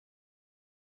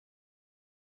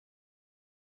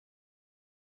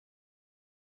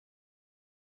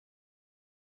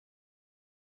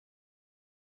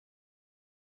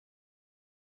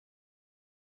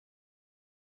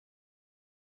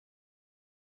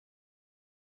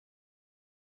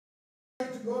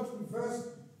To go to verse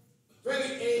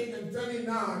 28 and 29,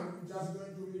 we're just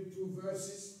going to read two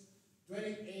verses,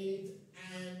 28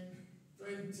 and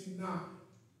 29.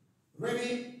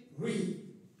 Ready? Read.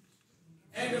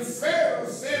 And the Pharaoh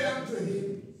said unto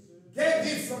him, Get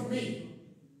thee from me,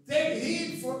 take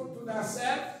heed to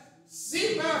thyself,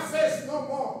 see my face no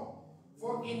more,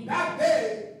 for in that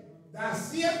day thou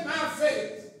seest my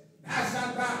face, thou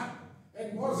shalt die.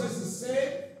 And Moses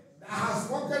said, Thou hast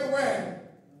spoken well.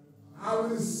 I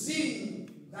will see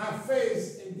thy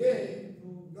face again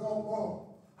no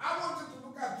more. I want you to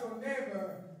look at your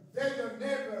neighbor, tell your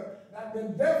neighbor that the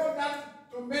devil that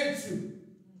torments you,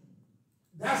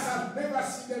 thou shalt never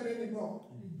see them anymore.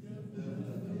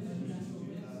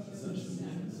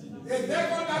 The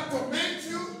devil that torments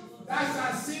you, thou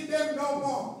shalt see them no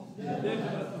more.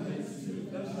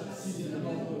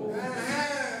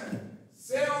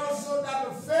 Say also that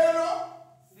the Pharaoh,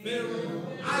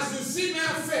 as you see my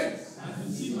face,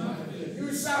 you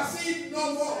shall see it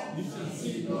no more.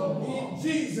 In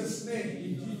Jesus'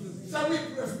 name. Shall we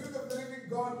pray? Spirit of the living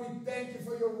God, we thank you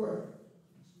for your word.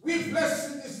 We bless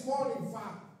you this morning,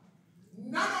 Father.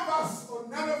 None of us or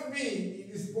none of me in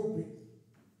this pulpit.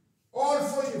 All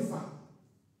for you, Father.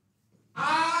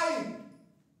 I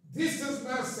distance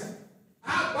myself.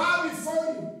 I bow before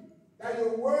you that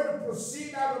your word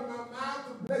proceed out of my mouth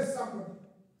to bless somebody,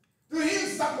 to heal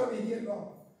somebody here, Lord,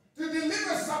 to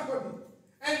deliver somebody,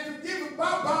 and to give a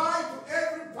bye-bye to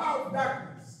every power of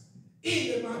darkness.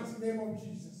 In the mighty name of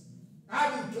Jesus.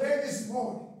 I declare this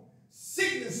morning,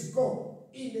 sickness go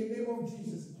in the name of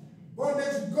Jesus.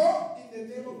 Bondage go in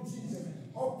the name of Jesus.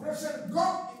 Oppression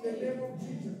go in the name of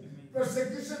Jesus.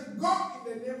 Persecution go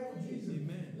in the name of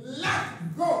Jesus.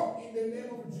 Lack go in the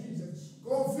name of Jesus.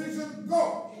 Confusion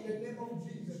go in the name of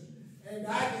Jesus. And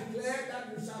I declare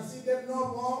that we shall see them no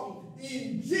more.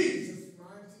 In Jesus'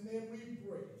 mighty name we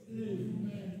pray.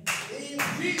 Amen. In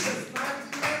Jesus' mighty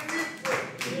name we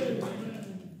pray.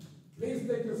 Amen. Please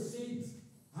take your seat.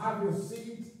 Have your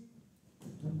seat.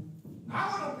 I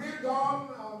want to build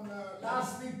on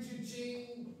last week's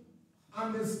teaching,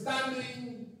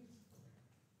 understanding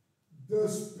the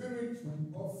spirit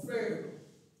of Pharaoh.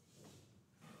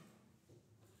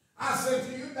 I said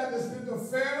to you that the spirit of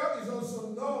Pharaoh is also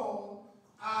known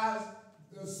as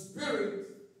the spirit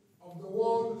of the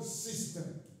world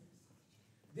system.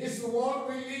 This world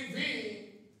we live in,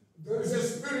 there is a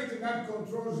spirit that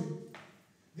controls it.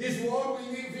 This world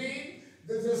we live in,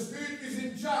 there's a spirit is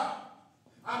in charge.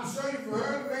 I'm sure you've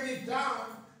heard many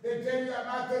times they tell you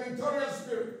about territorial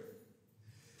spirit.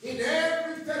 In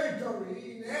every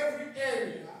territory, in every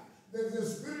area, there's a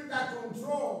spirit that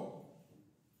controls.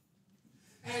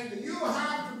 And you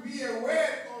have to be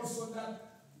aware also that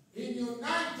in your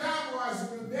nighttime or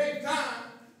as in your daytime,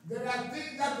 there are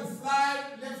things that will fly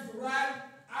left to right,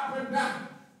 up and down.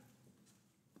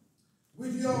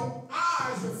 With your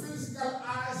eyes, your physical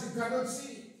eyes, you cannot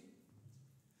see it.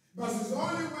 But it's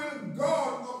only when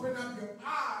God opens up your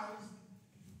eyes,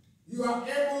 you are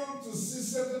able to see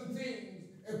certain things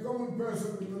a common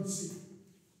person will not see.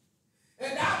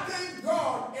 And I thank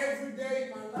God every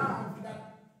day in my life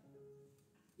that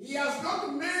He has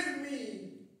not made me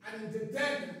an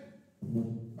entertainer,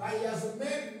 but He has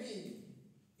made me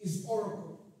His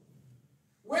oracle,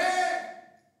 where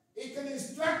He can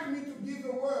instruct me to give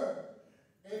a word,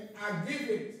 and I give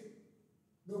it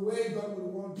the way God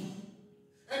would want it.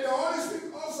 And the Holy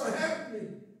Spirit also helped me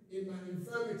in my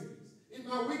infirmities, in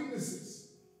my weaknesses,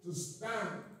 to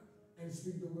stand and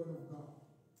speak the word of God.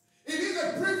 It is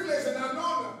a privilege and an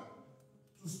honor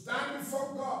to stand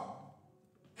before God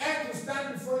and to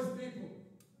stand before His people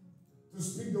to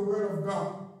speak the word of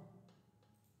God.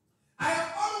 I am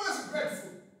always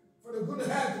grateful for the good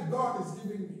health God is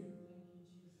giving me.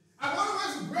 I'm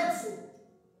always grateful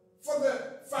for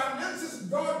the finances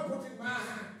God put in my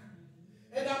hand.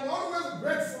 And I'm always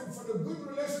grateful for the good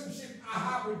relationship I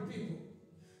have with people.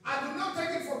 I do not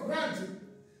take it for granted,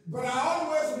 but I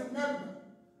always remember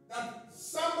that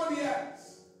somebody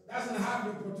else doesn't have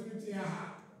the opportunity I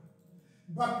have.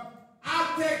 But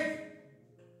I take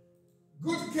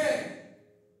good care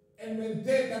and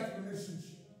maintain that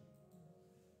relationship.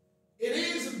 It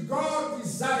is God's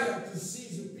desire to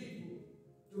see the people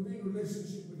to be in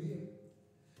relationship with Him.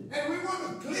 And we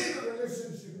want to clean the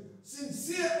relationship,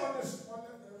 sincere, honest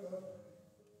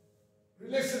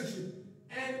relationship,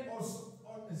 and also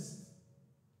honest,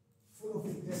 full of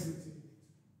integrity.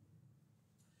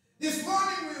 This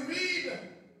morning we read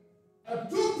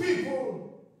two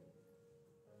people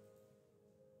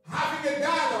having a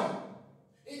dialogue.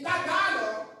 In that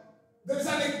dialogue, there's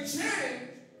an exchange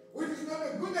which is not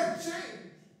a good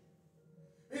exchange,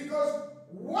 because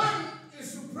one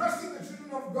is to suppressing the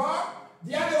children of God,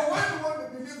 they are the one who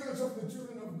want the deliverance of the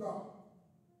children of God.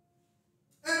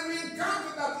 And we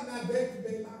encounter that in our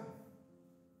day-to-day life.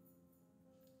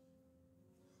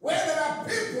 Where there are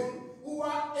people who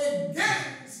are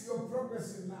against your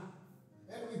progress in life.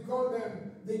 And we call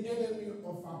them the enemy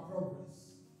of our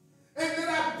progress. And there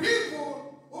are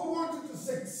people who want you to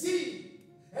succeed.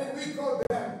 And we call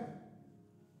them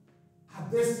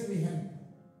a destiny helper.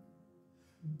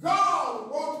 God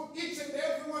wants each and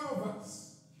every one of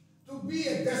us to be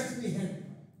a destiny helper,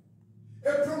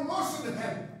 a promotion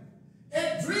helper,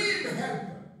 a dream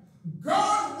helper.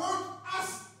 God wants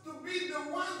us to be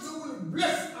the ones who will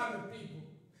bless other people.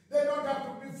 They don't have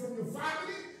to be from your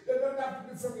family. They don't have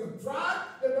to be from your tribe.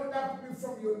 They don't have to be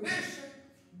from your nation.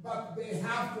 But they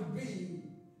have to be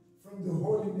from the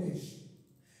holy nation.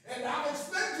 And I've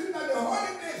explained to you that the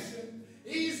holy nation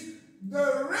is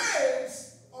the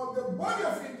race or the body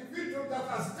of individuals that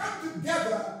has come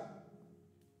together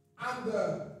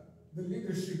under the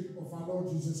leadership of our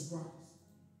Lord Jesus Christ.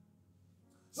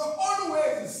 So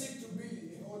always seek to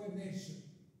be a holy nation,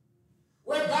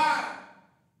 whereby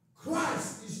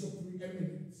Christ is your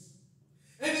preeminence.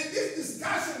 And in this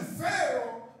discussion,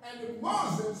 Pharaoh and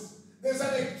Moses, there's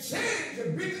an exchange, a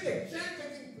bitter exchange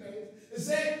taking place. They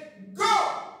say, go,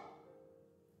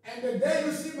 and the day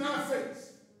you see my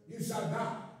face, you shall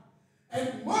die.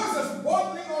 And Moses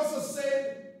boldly also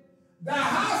said, thou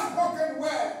hast spoken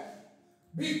well,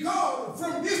 because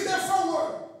from this day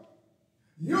forward,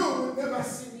 you will never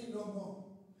see me no more.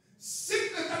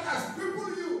 Sickness that has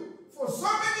crippled you for so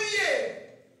many years,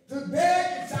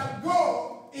 today it shall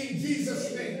go in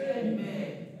Jesus' name.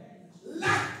 Amen.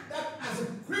 Lack that has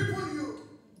crippled you,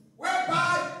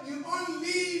 whereby you only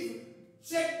live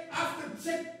check after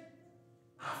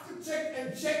check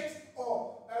and check,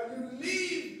 or you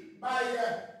live by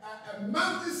a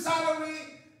monthly salary,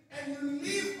 and you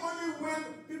live only when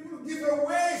people give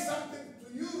away something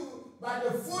to you by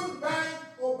the food bank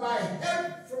or by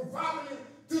help from family.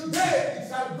 Today it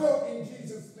shall go in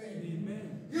Jesus' name.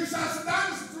 Amen. You shall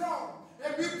stand strong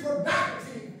and be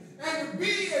productive and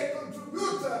be a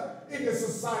contributor in the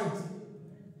society.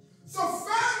 So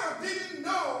Pharaoh didn't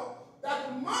know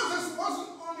that Moses wasn't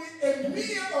only a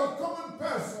mere or common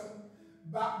person,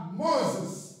 but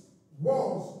Moses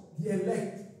was the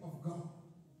elect of God.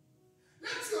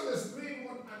 Let's see on the screen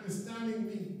what understanding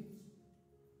means.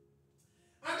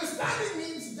 Understanding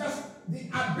means just the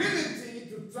ability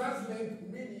to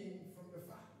translate meaning from the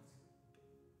fact.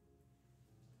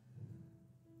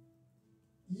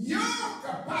 Your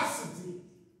capacity,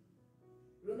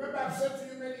 remember I've said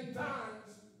to you many times,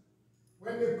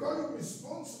 when they call you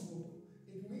responsible,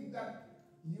 it means that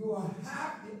you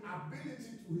have the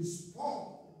ability to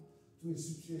respond to a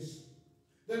situation.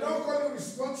 They don't call you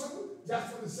responsible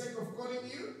just for the sake of calling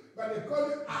you, but they call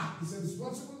you, he's a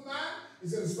responsible man,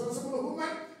 he's a responsible woman,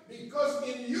 because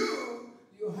in you,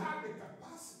 you have the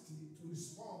capacity to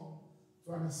respond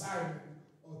to an assignment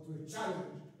or to a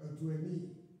challenge or to a need.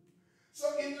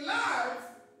 So in life,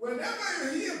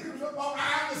 whenever you hear people say, oh,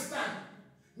 I understand,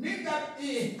 means that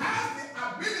he has the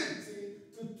ability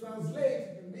to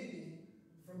translate the meaning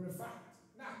from the fact.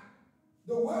 Now,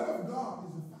 the word of God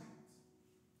is a fact.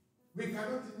 We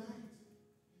cannot deny it.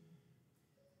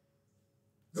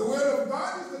 The word of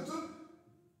God is the truth.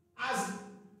 As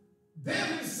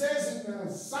David says in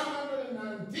Psalm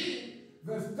 119,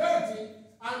 verse 30,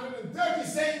 130,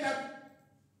 saying that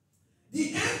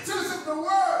the entrance of the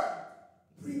word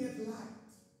bringeth light.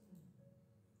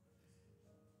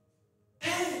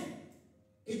 And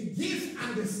it gives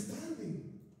understanding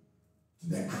to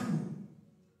the animal,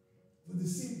 to the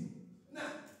simple. Now,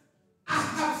 I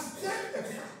have said the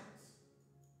fact.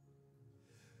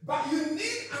 But you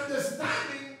need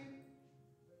understanding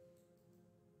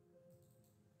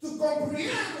to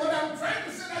comprehend what I'm trying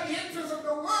to say, that the entrance of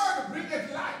the word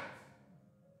bringeth light.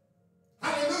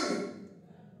 Hallelujah.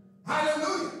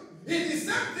 Hallelujah. It is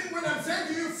the same thing when I'm saying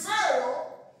to you, Pharaoh,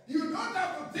 you don't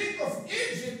have to think of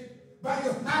Egypt, but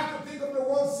you have to think of the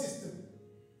world system.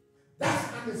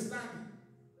 That's understanding.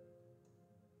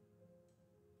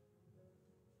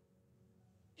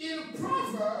 In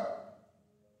Proverbs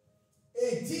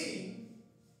 18,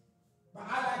 but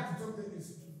I like to talk to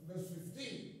this verse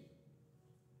 15.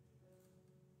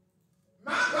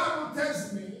 My Bible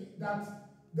tells me that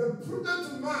the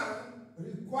prudent man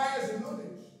requires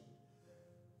knowledge,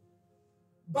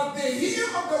 but the ear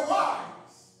of the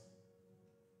wise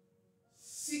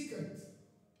seeketh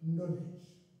knowledge.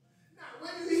 Now,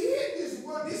 when you hear this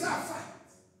word, these are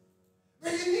facts,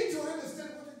 then you need to understand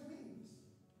what it means.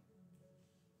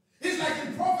 It's like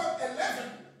in Proverbs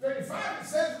 11:25, it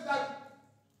says that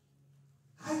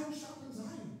iron sharpens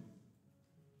iron.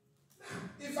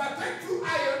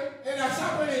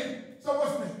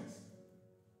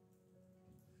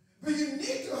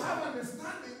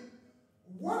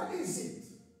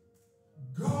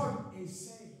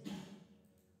 saying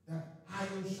that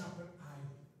iron sharpen iron.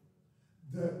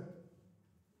 The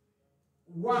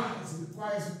wise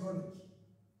requires knowledge.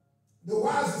 The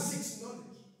wise seeks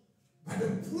knowledge, but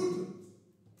the prudent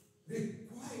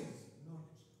requires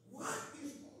knowledge. What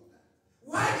is all that?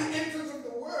 Why the entrance of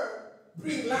the word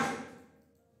bring light?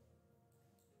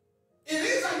 It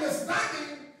is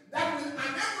understanding that will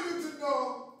enable you to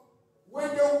know when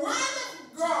the word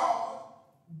of God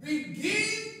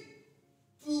begins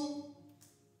to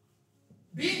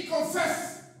be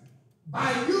confessed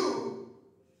by you,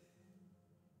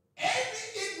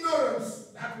 any ignorance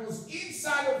that was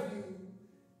inside of you,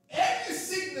 any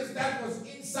sickness that was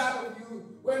inside of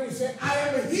you, when you say, I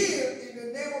am here in the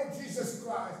name of Jesus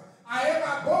Christ, I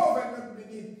am above and not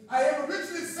beneath, I am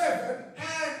richly favored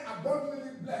and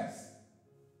abundantly blessed.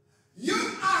 You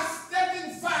are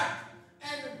stating fact,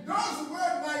 and those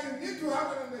words now you need to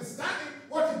have an understanding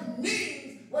what it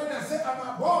means when I say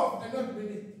I'm above and not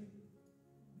beneath.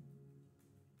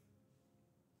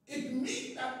 It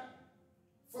means that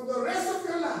for the rest of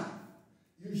your life,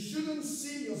 you shouldn't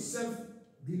see yourself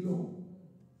below.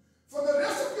 For the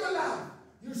rest of your life,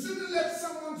 you shouldn't let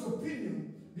someone's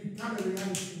opinion become a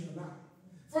reality in your life.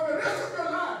 For the rest of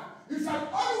your life, you shall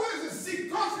always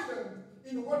seek confidence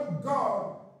in what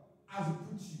God has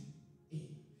put you in.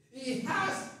 He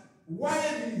has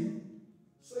wired you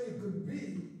so you could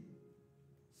be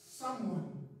somebody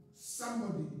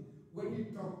when you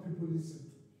talk, people listen to.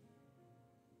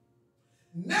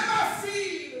 Never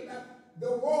feel that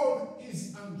the world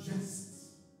is unjust.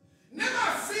 Never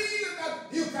feel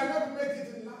that you cannot make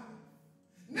it in life.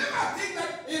 Never think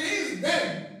that it is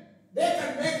them. They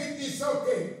can make it, it's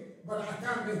okay, but I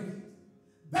can't make it.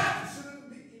 That shouldn't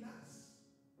be in us.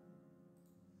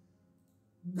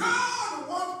 God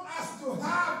wants us to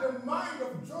have the mind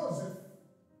of Joseph,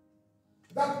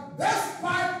 that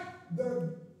despite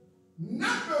the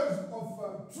numbers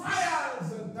of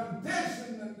trials and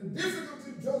temptation and the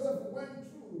difficulty Joseph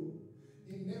went through,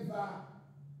 he never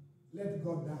let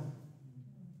God down.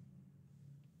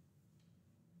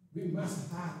 We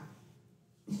must have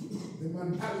the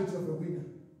mentality of a winner.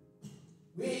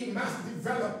 We must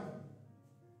develop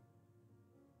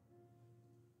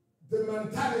the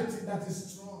mentality that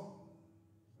is strong.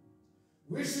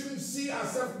 We shouldn't see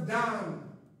ourselves down,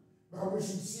 but we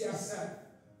should see ourselves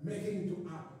making it to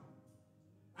happen.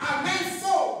 I may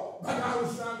fall, but I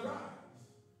shall rise.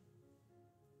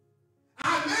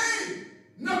 I may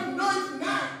not know it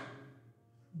now,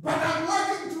 but I'm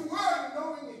working toward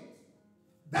knowing it.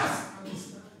 That's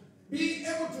understanding. Being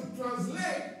able to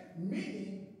translate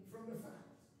meaning from the fact.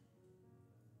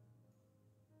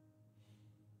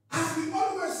 As we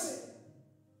always say,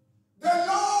 the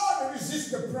Lord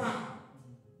resists the proud,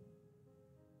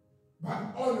 but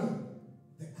honor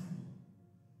the humble.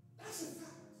 That's a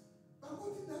fact. But what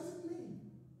it doesn't mean.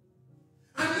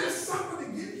 Unless somebody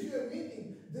gives you a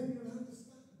meaning, then you'll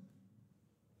understand.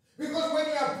 Because when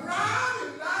you are proud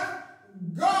in life,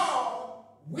 God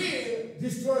will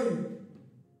destroy you.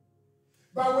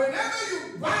 But whenever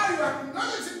you bow, you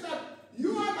acknowledge that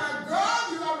you are my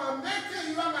God, you are my maker,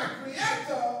 you are my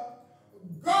creator,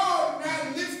 God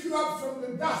now lifts you up from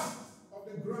the dust of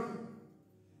the ground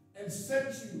and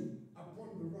sets you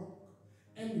upon the rock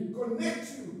and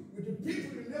connect you with the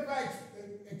people you never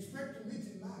expect to meet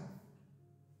in life.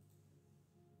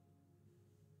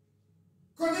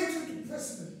 Connect you to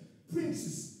presidents,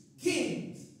 princes,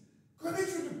 kings. Connect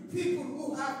you to people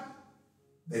who have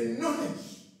the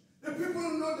knowledge. The people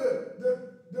who know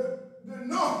the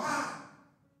know-how.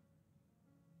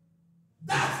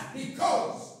 That's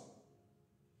because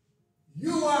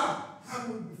you are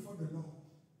humble before the Lord.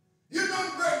 You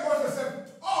don't go and go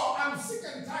yourself, oh, I'm sick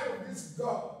and tired of this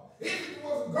God. If it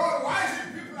was God, why is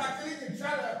it people are killing each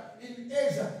other in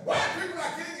Asia? Why people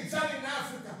are killing each other in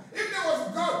Africa? If there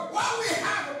was God, why we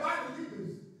have about the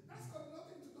leaders? That's got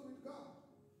nothing to do with God.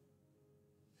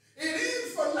 It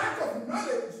is for lack of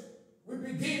knowledge we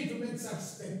begin to make such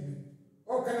statements.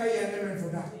 Oh, can I hear an amen for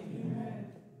that?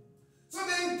 Amen. So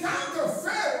the encounter of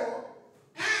Pharaoh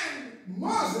and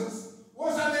Moses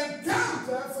was an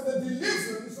encounter for the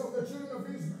deliverance of the children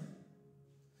of Israel.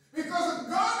 Because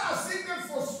God has seen them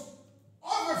for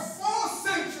over 4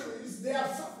 centuries, they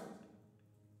have suffered.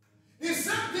 The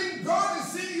same thing God is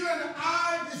seeing you and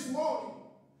I this morning.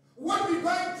 What we're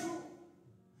going through.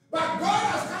 But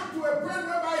God has come to a point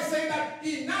whereby he's saying that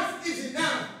enough is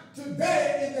enough.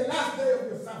 Today is the last day of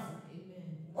your suffering. Amen.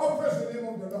 Oh, praise the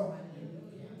name of the Lord.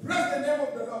 Hallelujah. Praise the name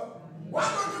of the Lord. Why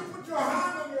don't you put your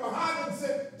hand on your heart and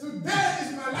say, today is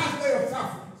my last day of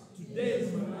suffering. Today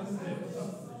is my last day of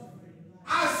suffering. I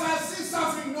shall see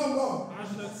suffering no more. I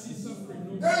shall see suffering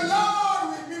no more. The Lord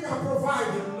will be my provider.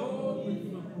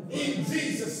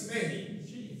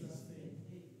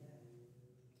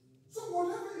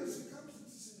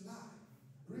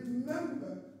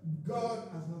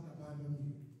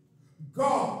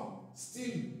 God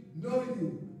still knows you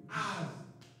as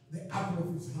the apple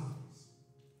of his eyes.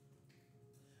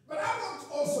 But I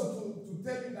want also to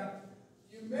tell you that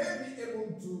you may be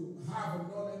able to have a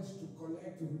knowledge to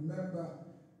collect, to remember,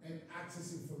 and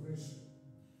access information.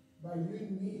 But you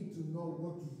need to know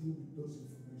what to do with those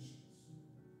informations.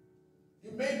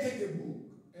 You may take a book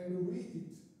and read it.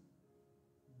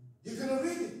 You can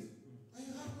read it, but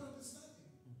you have no understanding.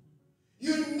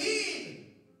 You need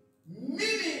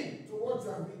meaning to what you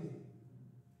are reading.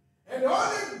 And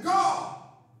only God,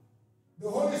 the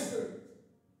Holy Spirit,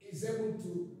 is able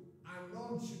to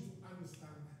anoint you to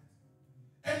understand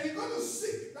that. And you're going to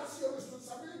seek, that's your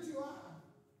responsibility you have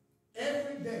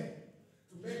every day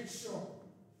to make sure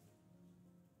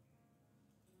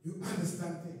you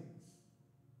understand things.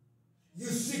 You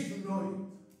seek to know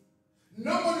it.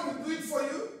 Nobody will do it for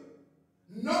you.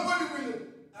 Nobody will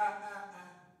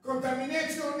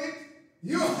contaminate you on it.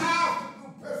 You have to do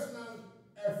personal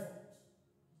effort.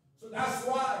 So that's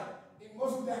why in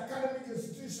most of the academic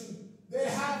institutions, they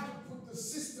have to put the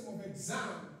system of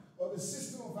exam or the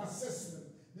system of assessment,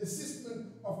 the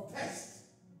system of test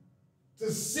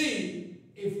to see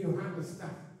if you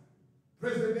understand.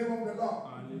 Praise the name of the Lord.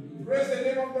 Hallelujah. Praise the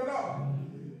name of the Lord.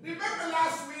 Remember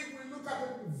last week we looked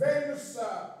at the various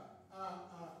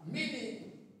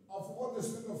meaning of what the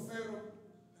spirit of Pharaoh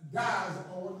does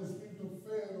or what the spirit of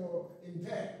Pharaoh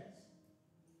intends.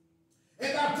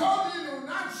 And I told you in a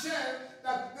nutshell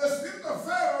that the spirit of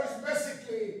Pharaoh is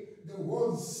basically the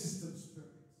world system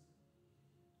spirit.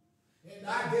 And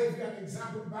I gave you an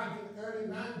example back in the early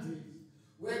 90s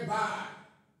whereby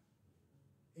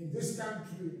in this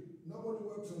country nobody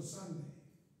works on Sunday.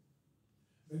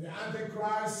 When the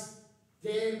Antichrist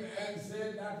came and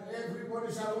said that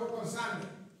everybody shall work on Sunday.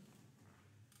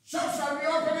 Shops shall be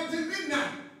open until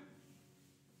midnight.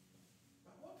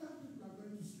 But what time people are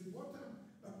going to sleep? What time?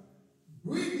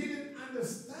 We didn't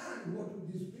understand what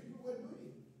these people were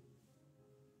doing.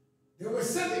 They were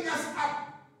setting us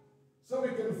up so we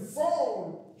can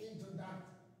fall into that.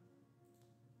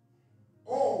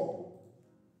 Oh,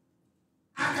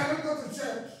 I cannot go to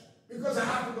church because I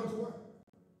have to go to work.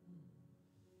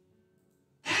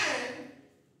 And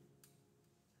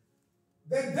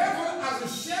the devil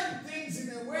has shaped things in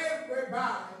a way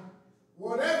whereby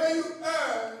whatever you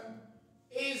earn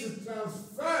is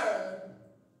transferred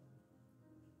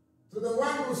to the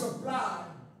one who supplies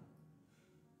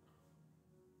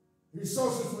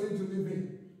resources for you to live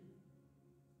in.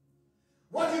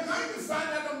 What you're going to find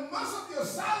that most of your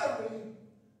salary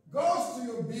goes to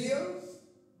your bills,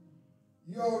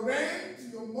 your rent,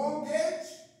 your mortgage,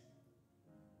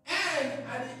 and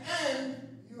at the end,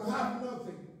 you have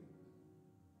nothing.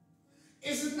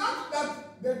 It's not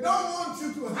that they don't want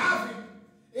you to have it,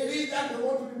 it is that they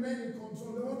want to remain in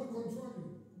control. They want to control you.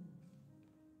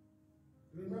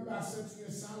 Remember I said to you,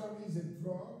 salary is a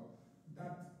drug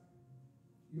that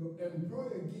your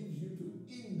employer gives you to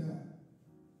hinder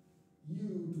you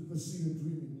to pursue your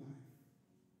dream in life.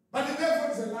 But the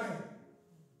devil is a liar.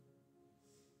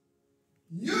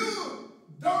 You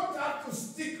don't have to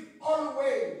stick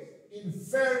always in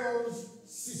Pharaoh's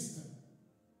system.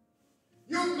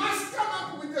 You must come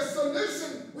up with a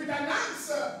solution, with an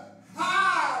answer,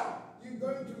 how you're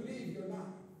going to live your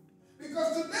life.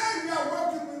 Because today we are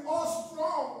working with all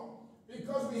strong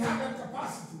because we have that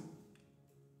capacity.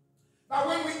 But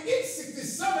when we hit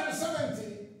 67,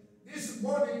 70, this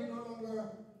body no longer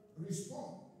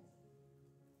responds.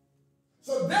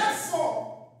 So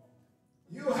therefore,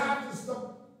 you have to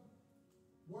stop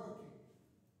working.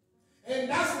 And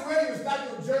that's where you start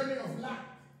your journey of life.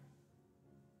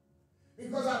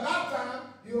 Because at that time,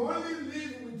 you only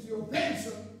live with your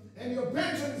pension, and your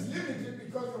pension is limited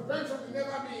because your pension will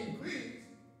never be increased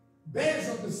based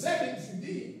on the savings you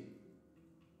did.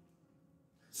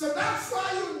 So that's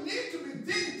why you need to be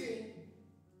thinking,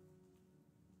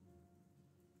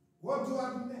 what do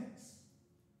I do next?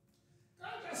 Can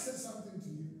I just say something to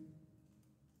you?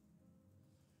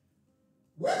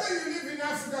 Whether you live in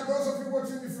Africa, those of you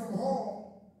watching me from home,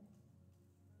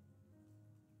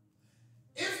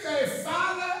 if you're a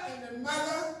father and a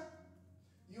mother,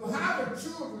 you have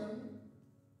children,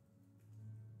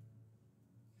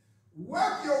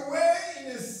 work your way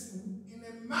in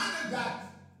a manner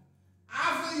that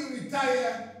after you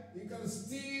retire, you can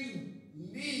still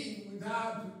live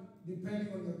without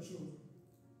depending on your children.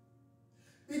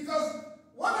 Because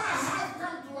what I have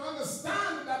come to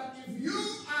understand that if you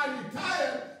are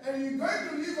retired and you're going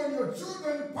to live on your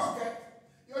children's pocket,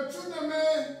 your children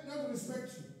may not respect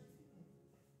you.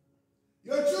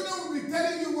 Your children will be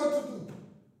telling you what to do.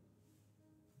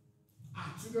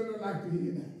 Children don't like to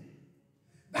hear that.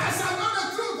 That's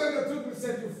another truth, and the truth will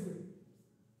set you free.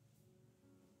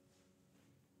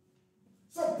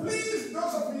 means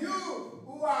those of you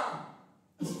who are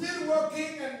still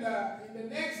working and in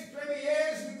the next 20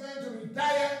 years you're going to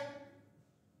retire,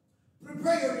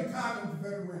 prepare your retirement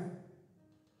very well.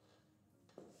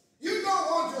 You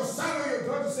don't want your son or your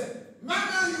daughter to say,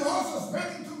 Mama, you're also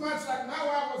spending too much, like my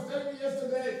wife was telling me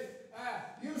yesterday.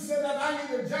 You said that I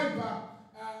need a jumper.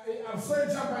 I saw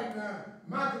a jumper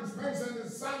in Mark and Spencer, and the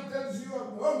son tells you,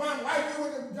 oh man, why do you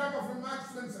want a jumper from Mark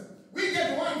Spencer? We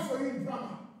get one for you in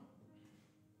Brahma.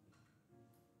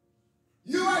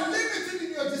 You are limited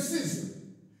in your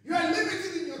decision. You are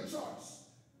limited in your choice.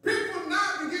 People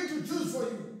now begin to choose for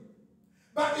you.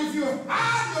 But if you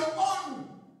have your own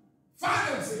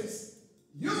finances,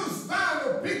 you stand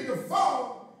or pick the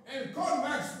phone and call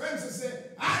Mark Spencer and say,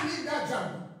 I need that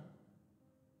jumper.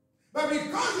 But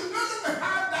because you no longer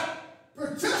have that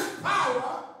purchase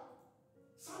power,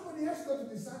 somebody else got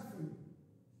to decide for you.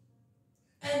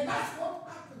 And that's what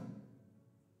happened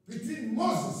between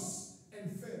Moses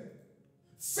and Pharaoh.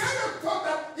 Pharaoh thought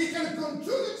that he can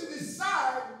continue to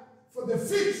decide for the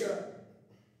future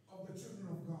of the children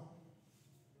of God.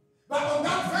 But on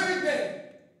that very day,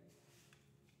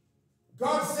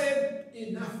 God said,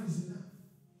 enough is enough.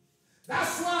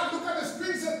 That's why, look at the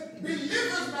scripture,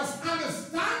 believers must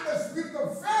understand the spirit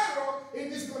of Pharaoh in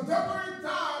this contemporary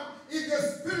time is the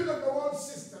spirit of the world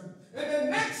system. And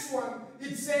the next one,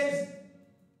 it says,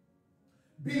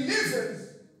 believers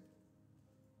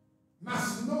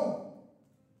must know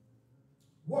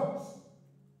what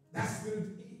that spirit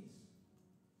is.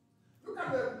 Look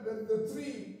at the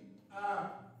three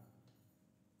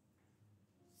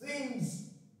things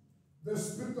the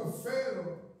spirit of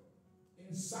Pharaoh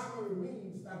in summary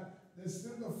means that the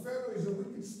spirit of Pharaoh is a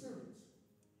wicked spirit.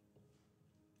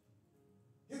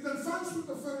 You can find the spirit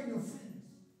of Pharaoh in your friends.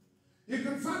 You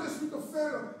can find the spirit of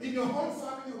Pharaoh in your own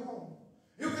family home.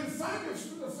 You can find the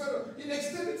spirit of Pharaoh in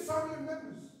extended family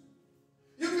members.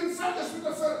 You can find the spirit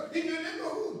of Pharaoh in your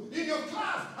neighborhood, in your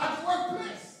class, at the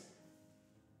workplace.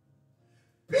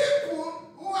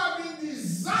 People who have been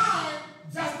designed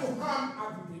just to harm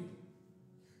other people.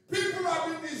 People who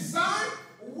have been designed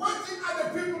wanting other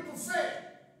people to fail.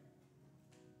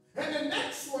 And the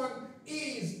next one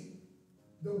is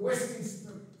the wasting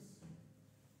spirits.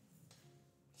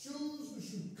 Choose who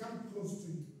should come close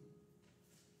to you.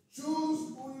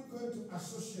 Choose who you're going to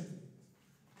associate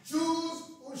with. Choose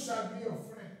who shall be your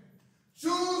friend.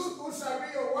 Choose who shall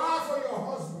be your wife or your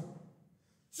husband.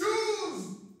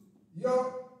 Choose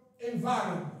your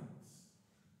environment.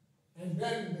 And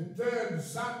then the third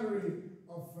summary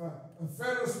of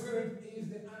Pharaoh's spirit is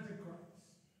the Antichrist.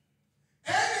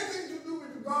 Anything to do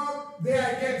with God, they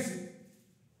are against it.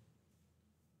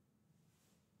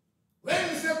 When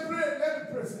you say pray, let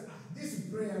the pray say, this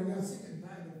is prayer, we are sick and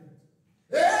tired of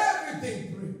it.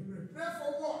 Everything pray. Pray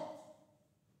for what?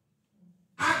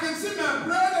 I can see my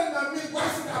bread and my meat,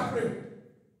 why should I pray?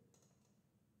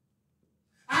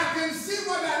 I can see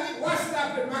what I need, why should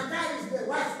I pray? My car is there,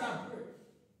 why should I pray?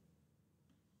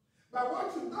 But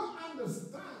what you don't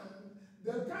understand,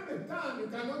 there'll come a time you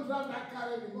cannot drive that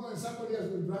car anymore and somebody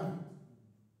else will drive it.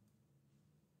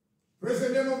 Praise the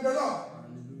name of the Lord.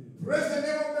 Hallelujah. Praise the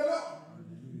name of the Lord.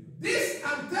 Hallelujah. This,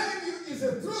 I'm telling you, is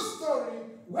a true story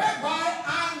whereby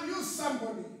I knew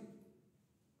somebody.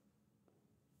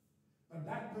 But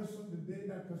that person, the day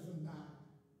that person died,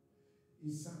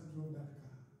 his son drove that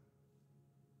car.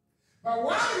 But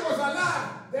while he was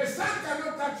alive, the son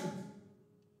cannot touch it.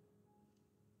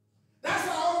 That's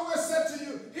what I always said to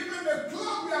you. Even the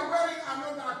clothes we are wearing are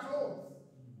not our clothes.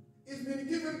 It's been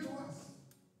given to us.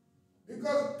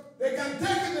 Because they can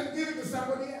take it and give it to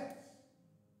somebody else.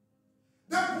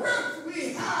 The breath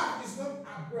we have is not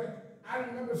our breath. I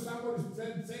remember somebody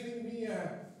sending me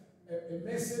a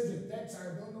message, a text,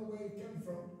 I don't know where it came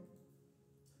from.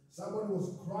 Somebody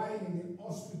was crying in the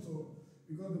hospital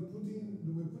because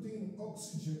they were putting in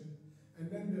oxygen. And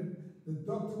then the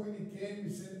doctor, when he came, he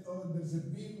said, oh, there's a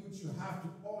bill which you have to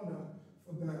honor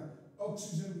for the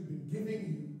oxygen we've been giving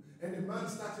you. And the man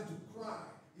started to cry.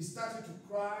 He started to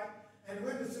cry. And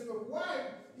when they said, well, why?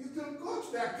 You can go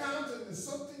to the account and there's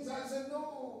some things. I said,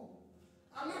 no,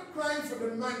 I'm not crying for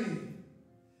the money.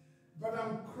 But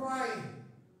I'm crying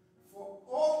for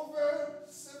over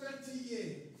 70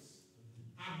 years.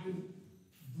 I've been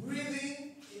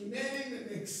breathing, inhaling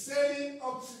and exhaling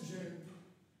oxygen.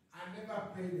 I never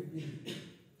paid a bill.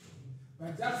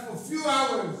 But just for a few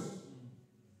hours,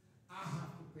 I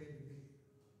have to pay the bill.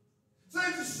 So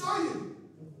to show you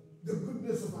the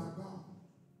goodness of our God.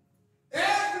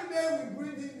 Every day we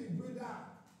breathe in, we breathe out.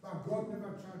 But God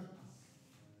never charged us.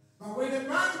 But when a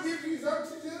man gives you his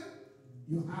oxygen,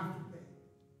 you have to pay.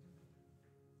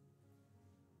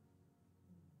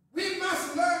 We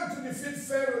must learn to defeat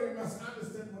Pharaoh, you must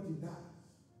understand what he does.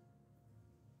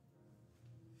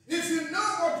 If you know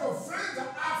what your friends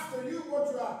are after you,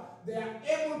 they are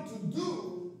able to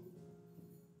do,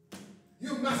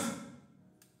 you must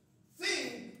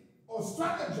think or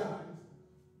strategize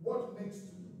what next to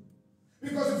do.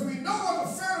 Because if we know what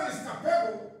the Pharaoh is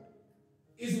capable,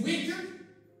 is wicked,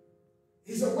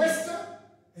 is a waster,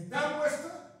 a down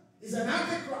waster, is an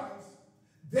antichrist,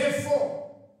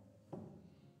 therefore,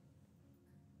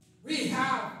 we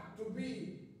have to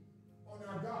be on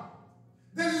our guard.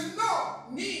 There is no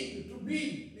need to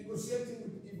be negotiating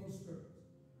with evil spirits.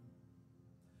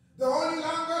 The only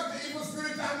language the evil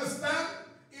spirit understand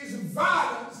is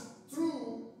violence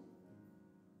through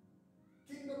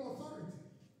kingdom authority.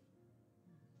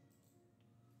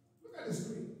 Look at the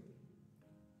screen.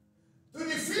 To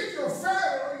defeat your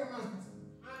Pharaoh, you must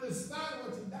understand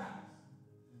what he does.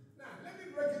 Now, let me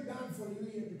break it down for you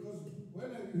here, because when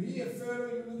you hear Pharaoh,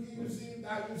 you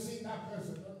see that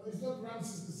person. No, it's not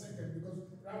Ramses II, because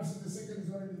Ramses II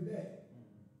is already dead.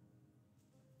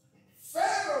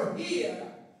 Pharaoh here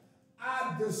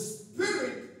are the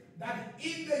spirit that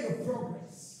hinder your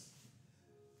progress.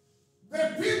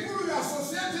 The people you are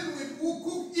associated with who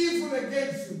cook evil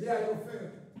against you, they are your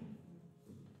Pharaoh.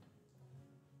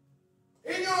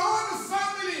 In your own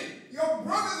family, your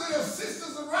brothers and your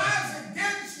sisters rise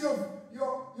against your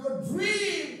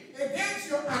dream, against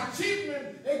your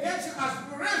achievement, against your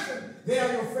aspiration. They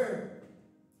are your Pharaoh.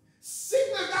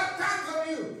 Sickness that comes on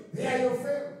you, they are your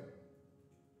Pharaoh.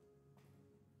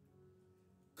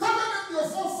 Covenant your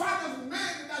forefathers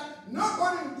made that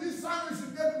nobody in this family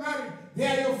should get married, they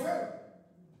are your Pharaoh.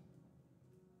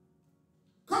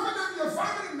 Covenant your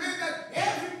family made that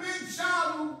every male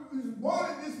child who is born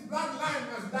in this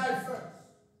bloodline must die first.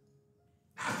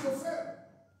 That's your Pharaoh.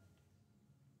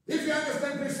 If you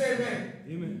understand, please say amen.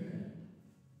 Amen.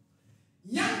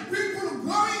 Young people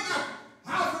growing up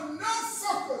have no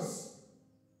focus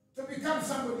to become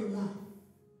somebody in life.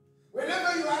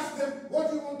 Whenever you ask them, what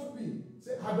do you want to be?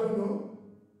 Say, I don't know.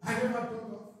 I never thought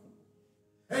of.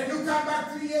 And you come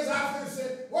back 3 years after and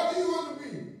say, what do you want to be?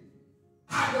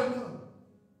 I don't know.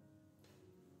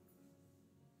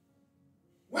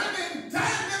 When the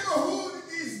entire neighborhood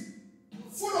is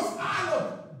full of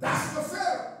harlot, that's the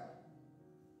Pharaoh.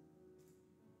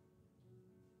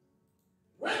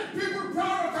 When people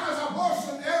prioritize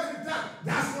abortion every time,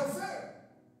 that's no Pharaoh.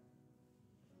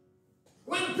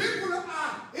 When people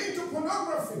are into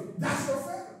pornography, that's no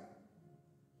Pharaoh.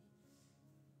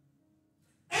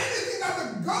 Anything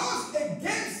that goes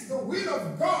against the will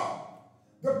of God,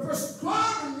 the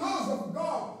prescribed laws of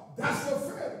God, that's no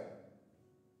Pharaoh.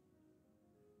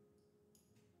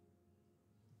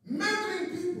 Murdering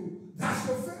people, that's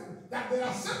no Pharaoh. That there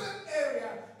are certain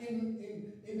areas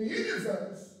in the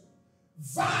universe,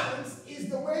 violence is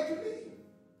the way to live.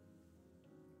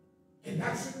 And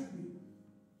that shouldn't be.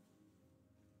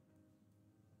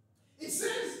 It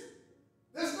says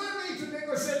there's no need to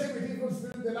negotiate with evil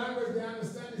spirit. The language they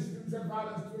understand is spiritual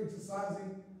violence through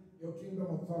exercising your kingdom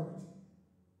authority.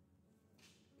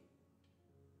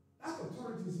 That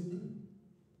authority is in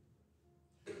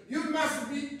you. You must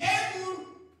be able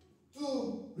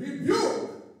to rebuke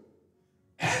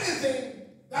anything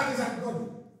that is ungodly.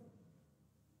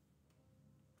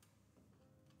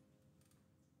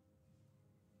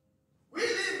 We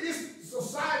live this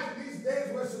society these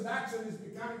days where seduction is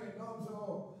becoming a norm.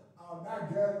 So,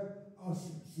 that girl,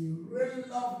 she really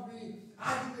loved me.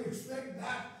 I didn't expect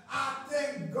that. I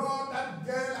thank God that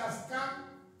girl has come.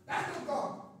 That's not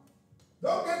God.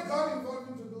 Don't get God involved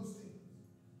into those things.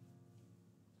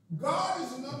 God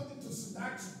is not into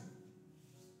seduction.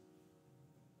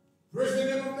 Praise the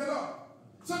name of the Lord.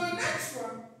 So the next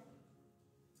one,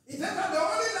 it says that the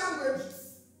only language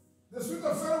the spirit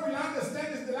of Pharaoh will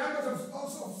understand is the language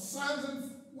of signs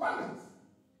and wonders.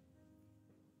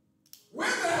 When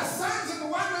there are signs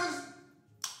and wonders,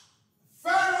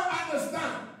 Pharaoh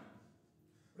understands.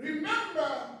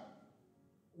 Remember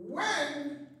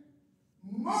when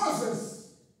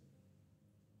Moses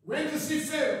went to see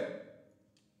Pharaoh,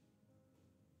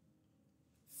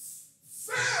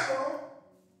 Pharaoh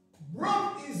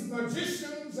brought his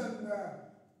magicians and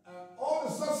all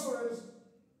the sorcerers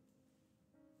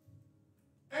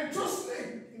and threw a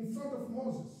snake in front of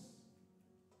Moses.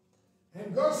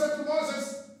 And God said to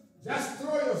Moses, just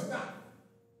throw your staff.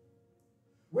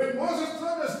 When Moses threw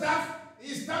the staff,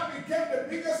 his staff became the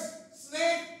biggest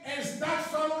snake and started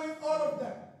swallowing all of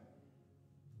them.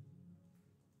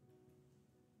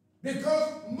 Because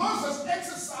Moses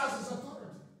exercises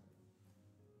authority.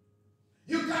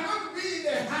 You cannot be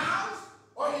in a house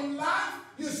or in life,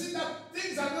 you see that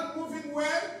things are not moving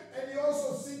well, and you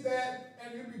also sit there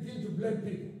and you begin to blame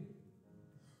people.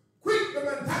 Quit the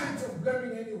mentality of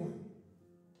blaming anyone.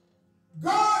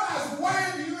 God has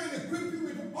wired you and equipped you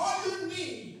with all you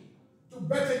need to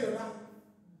better your life.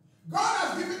 God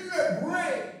has given you a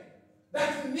brain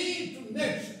that you need to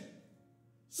nurture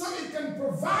so it can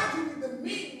provide you with the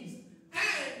means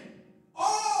and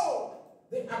all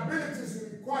the abilities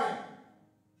you require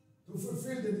to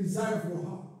fulfill the desire of your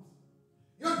heart.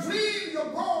 Your dreams,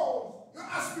 your goals, your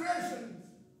aspirations.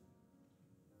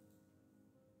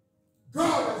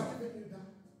 God has given you that.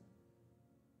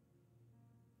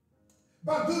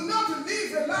 But do not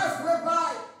live a life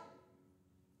whereby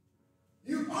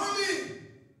you only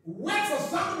wait for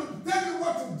someone to tell you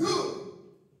what to do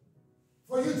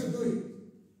for you to do it.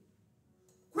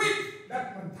 Quit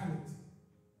that mentality.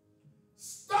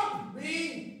 Stop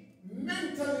being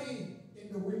mentally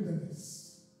in the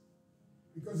wilderness.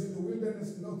 Because in the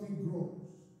wilderness, nothing grows.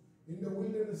 In the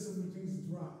wilderness, everything is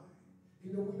dry.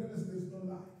 In the wilderness, there's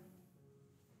no life.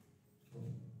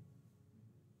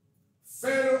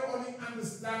 Pharaoh only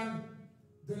understands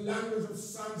the language of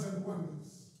signs and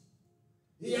wonders.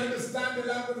 He understands the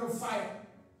language of fire.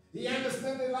 He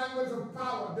understands the language of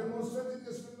power, demonstrating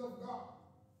the Spirit of God.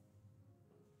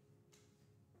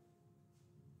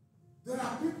 There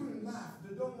are people in life,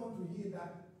 they don't want to hear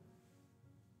that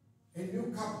a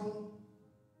new couple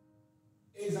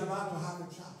is about to have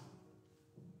a child.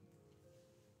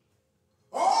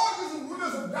 All these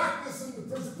rulers of darkness and the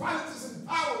principalities and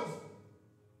powers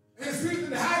and spirits in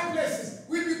the high places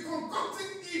will be concocting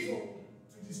evil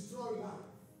to destroy life.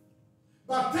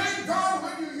 But thank God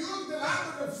when you use the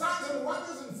language of signs and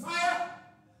wonders and fire,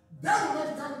 they will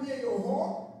not come near your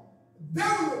home. They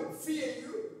will fear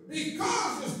you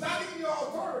because you're standing in your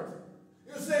authority.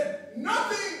 You say,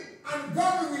 nothing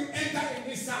ungodly will enter in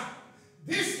this house.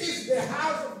 This is the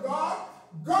house of God.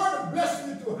 God blessed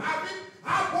me to have it.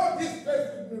 I bought this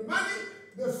place with my money,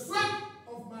 the sweat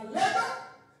of my labor.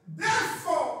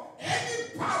 Therefore,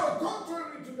 any power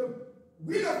contrary to the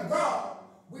will of God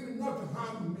will not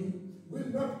harm me, will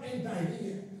not enter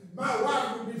here. My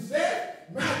wife will be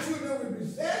saved. My children will be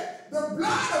saved. The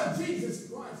blood of Jesus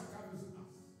Christ covers us.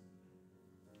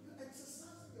 You're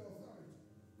exercising your authority.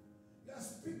 You're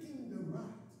speaking the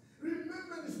right.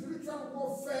 Remember, the spiritual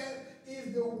warfare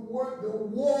is the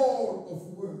war of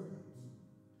words.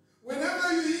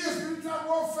 Whenever you hear spiritual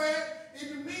warfare,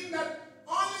 it means that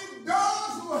only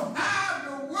those who have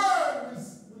the word will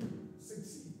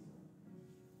succeed.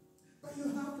 But you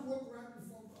have to walk right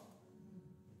before God.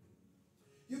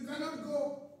 You cannot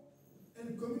go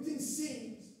and committing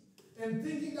sins and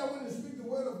thinking that when you speak the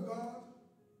word of God,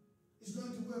 it's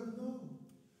going to work. No.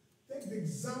 Take the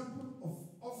example of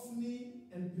Ophni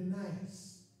and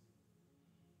Phinehas.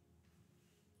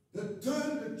 The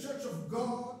turn the church of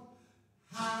God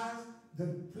has the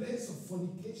place of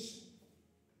fornication.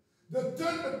 They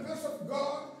turn the place of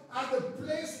God as the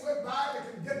place whereby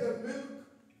they can get the milk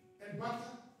and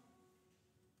butter.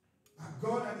 But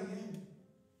God at the end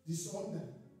disowned them.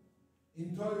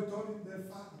 He told their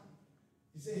father,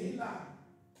 he said, he lied.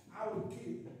 I will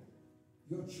kill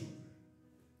your children.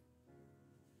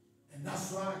 And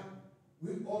that's why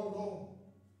we all know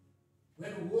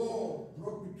when war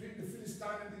broke between the Philistines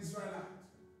and the Israelites,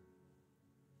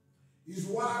 his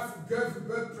wife gave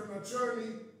birth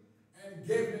prematurely and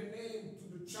gave the name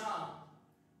to the child,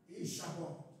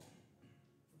 Ishabod.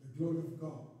 The glory of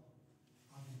God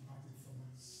has departed from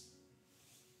us.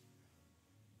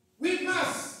 We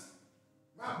must,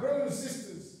 my brothers and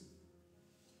sisters,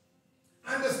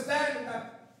 understand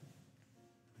that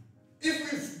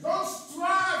if we don't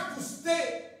strive to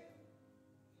stay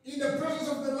in the presence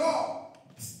of the Lord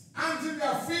until we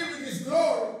are filled with His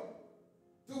glory,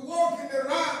 to walk in the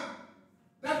realm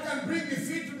that can bring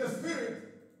defeat to the spirit,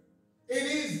 it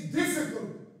is difficult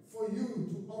for you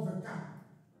to overcome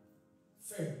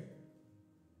failure.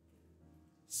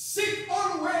 Seek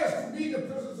always to be in the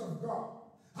presence of God.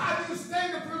 How do you stay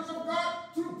in the presence of God?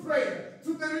 Through prayer,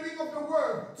 through the reading of the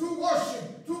word, through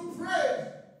worship, through praise,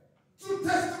 through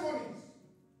testimonies.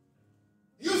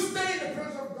 You stay in the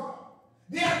presence of God.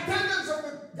 The attendance of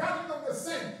the gathering of the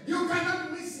saints, you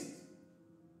cannot miss it.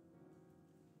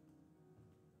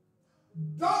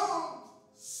 Don't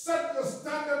set your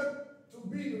standard to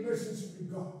be in relationship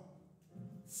with God.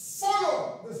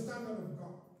 Follow the standard of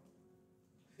God.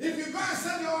 If you go and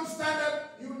set your own standard,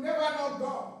 you will never know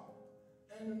God.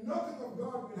 And nothing of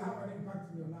God will have an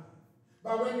impact in your life.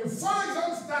 But when you follow His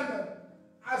own standard,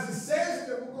 as it says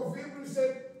in the book of Hebrews, it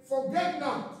says, forget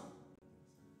not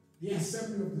the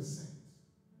assembly of the saints.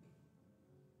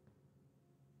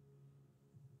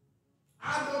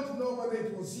 I don't know whether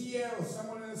it was here or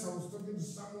someone else. I was talking to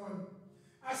someone.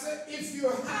 I said, if you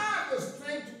have the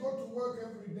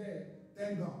be there,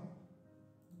 thank God.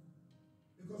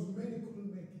 Because many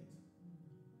couldn't make it.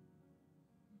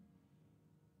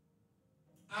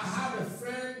 I had a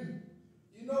friend,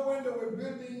 you know, when they were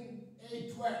building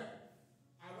A12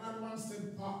 around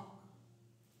Manston Park,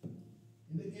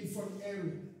 in the Ilford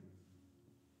area,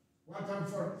 Watan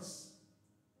Forest.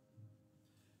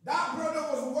 That brother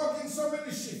was working so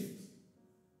many shifts.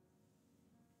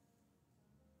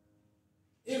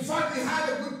 In fact, he had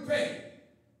a good pay.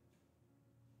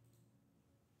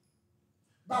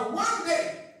 But one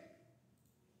day,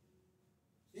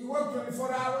 he worked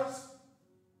 24 hours.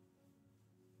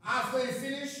 After he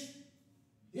finished,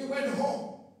 he went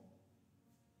home.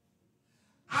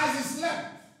 As he slept,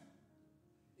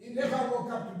 he never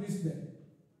woke up to this day.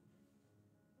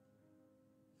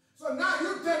 So now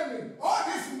you tell me, all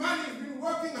this money he's been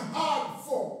working hard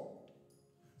for,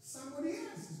 somebody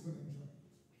else is going to enjoy it.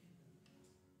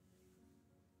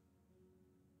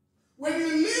 When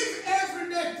you live every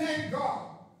day, thank God,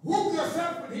 hook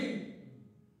yourself with Him.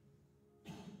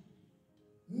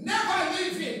 Never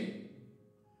leave Him.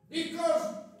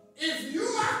 Because if you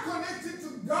are connected to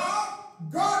God,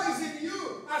 God is in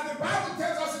you. As the Bible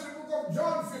tells us in the book of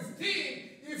John 15,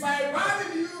 if I abide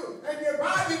in you and you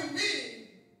abide in me,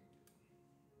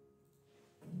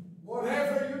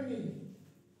 whatever you need,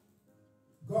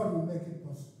 God will make it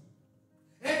possible.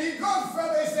 And he goes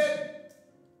further, he said,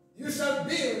 you shall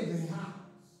build a house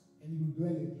and you will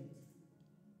dwell in it.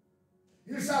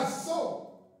 You shall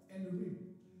sow and reap.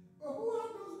 But who are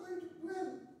those going to dwell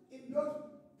in those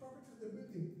properties they're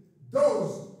building?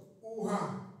 Those who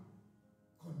are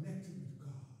connected with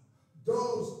God.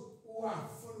 Those who are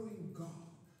following God.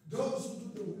 Those who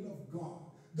do the will of God.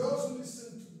 Those who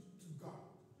listen to God.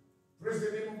 Praise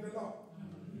the name of the Lord.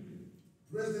 Amen.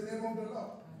 Praise the name of the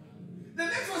Lord. Amen. The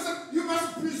next one says, you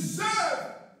must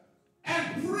preserve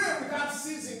and pray without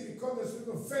ceasing, because the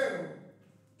spirit of Pharaoh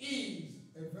is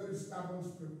a very stubborn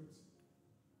spirit.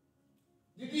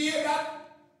 Did you hear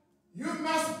that? You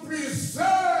must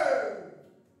preserve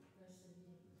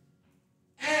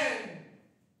and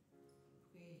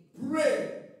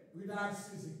pray without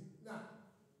ceasing. Now,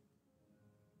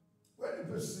 when you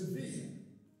persevere,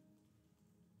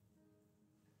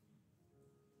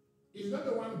 it's not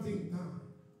the one thing done.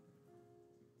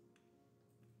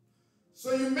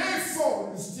 So you may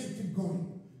fall and still keep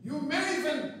going. You may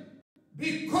even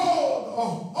be cold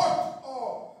or hot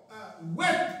or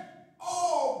wet,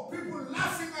 or people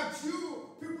laughing at you,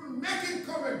 people making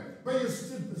comments, but you're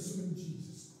still pursuing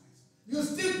Jesus Christ. You're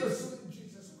still pursuing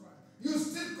Jesus Christ. You're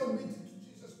still committed to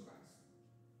Jesus Christ.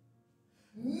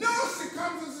 No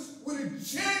circumstances will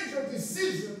change your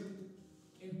decision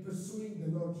in pursuing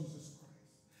the Lord Jesus Christ.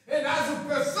 And as you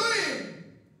pursue Him,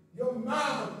 your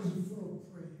mouth is full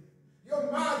of prayer.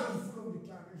 Your mouth is full of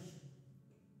declaration.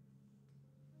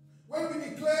 When we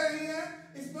declare here,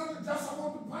 it's not just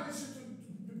about to punish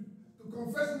you to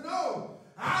confess. No.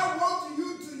 I want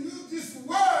you to use this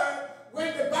word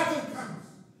when the battle comes.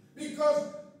 Because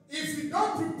if you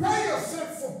don't prepare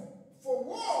yourself for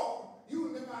war, you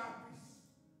will never have peace.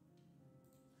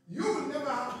 You will never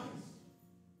have peace.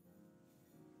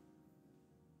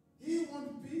 He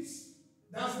wants peace.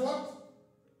 That's what?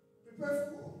 Prepare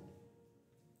for war.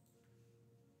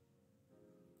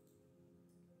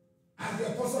 As the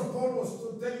Apostle Paul was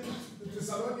telling the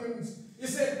Thessalonians, he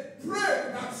said, pray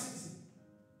without ceasing.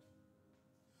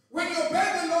 When you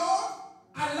obey the Lord,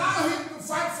 allow Him to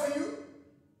fight for you,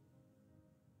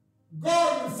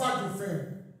 God will fight your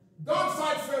Pharaoh. Don't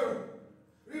fight Pharaoh.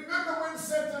 Remember when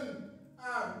Satan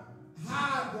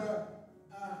had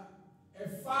a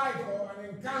fight or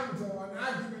an encounter or an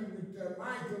argument with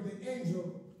Michael, the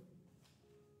angel.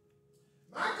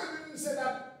 Michael didn't say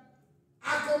that,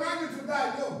 I command you to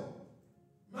die. No.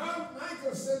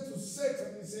 Michael said to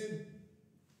Satan, he said,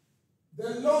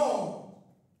 the Lord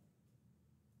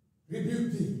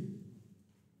rebuked thee.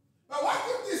 But why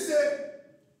couldn't he say,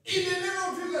 in the name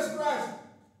of Jesus Christ,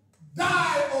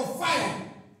 die or fire?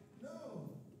 No.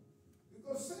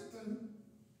 Because Satan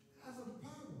has a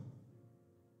power.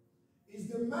 He's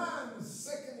the man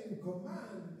second in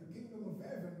command in the kingdom of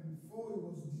heaven before he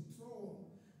was dethroned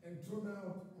and thrown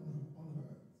out on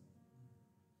earth.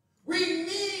 We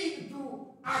need to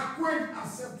acquaint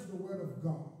ourselves to the Word of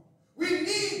God. We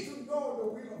need to know the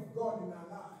will of God in our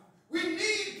life. We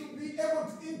need to be able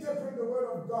to interpret the Word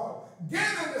of God,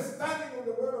 gain understanding of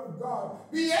the Word of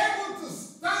God, be able to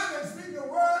stand and speak the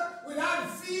Word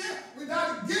without fear,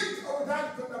 without guilt, or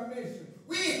without condemnation.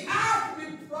 We have to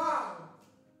be proud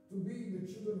to be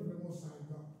the children of the Most High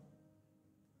God.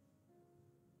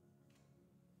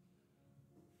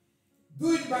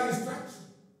 Do it by instruction.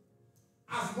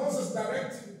 As Moses Moses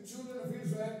directed the children of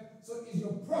Israel, so is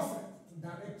your prophet to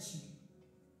direct you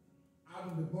out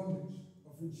of the bondage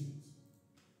of Egypt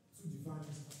to divine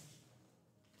instruction.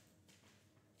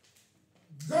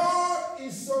 God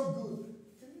is so good.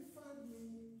 Can you find me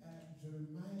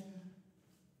Jeremiah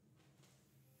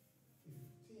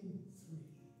 15:3?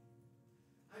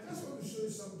 I just want to show you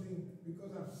something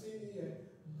because I've seen here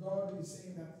God is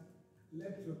saying that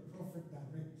let your prophet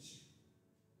direct you.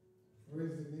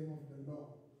 Praise the name of the Lord.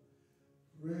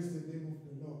 Praise the name of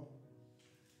the Lord.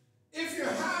 If you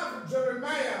have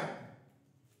Jeremiah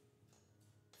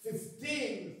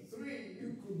 15:3,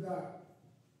 you could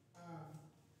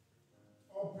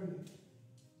open it.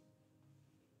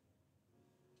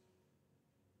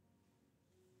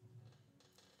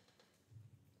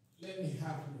 Let me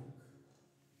have a look.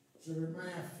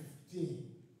 Jeremiah 15.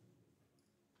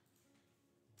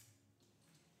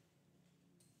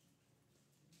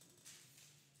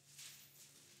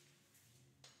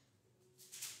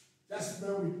 Just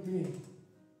bear with me.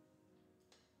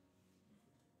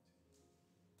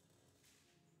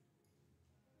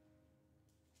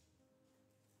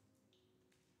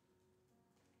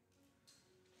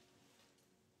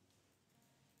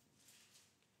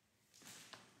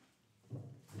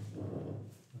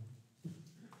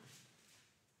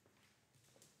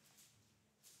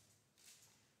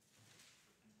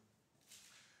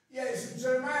 Yeah, it's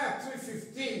Jeremiah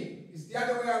 3:15. It's the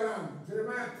other way around.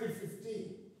 Jeremiah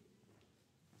 3:15.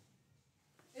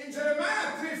 In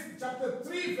Jeremiah chapter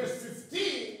 3, verse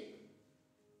 15,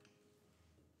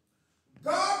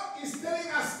 God is telling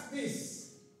us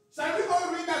this. Shall we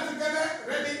all read that together?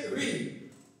 Ready?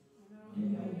 Read.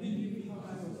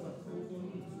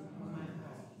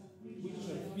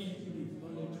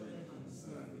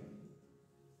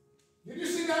 Did you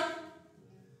see that?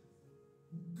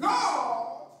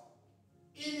 God,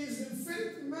 in His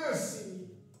infinite mercy,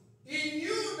 He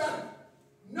knew that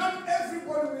not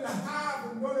everybody will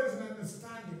have knowledge and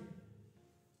understanding.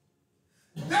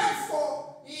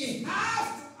 Therefore, He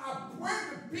has to appoint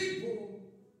the people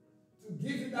to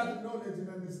give you that knowledge and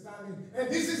understanding. And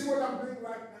this is what I'm doing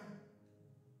right now.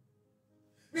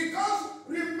 Because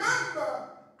remember,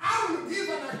 I will give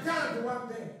an account one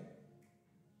day.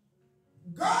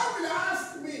 God will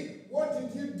ask me, what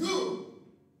did you do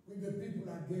with the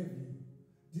people I gave you?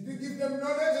 Did you give them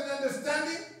knowledge and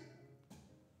understanding?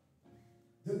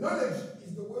 The knowledge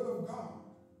is the word of God.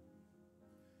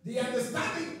 The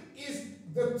understanding is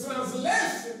the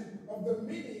translation of the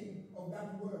meaning of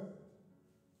that word.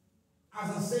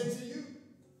 As I said to you,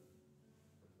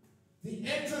 the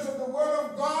entrance of the word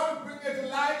of God bring it to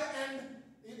light and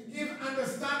it gives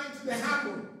understanding to the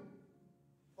humble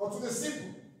or to the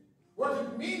simple. What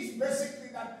it means basically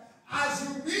that as you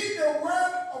read the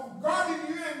word of God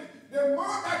in you, and the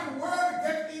more that word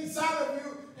gets inside of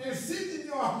you and sits in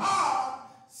your heart,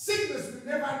 sickness will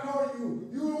never know you.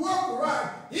 You will walk right.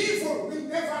 Evil will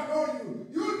never know you.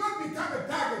 You will not become a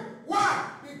target.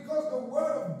 Why? Because the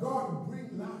word of God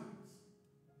brings light.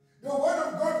 The word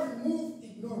of God removes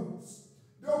ignorance.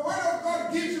 The word of God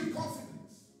gives you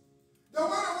confidence. The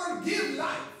word of God gives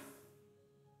life.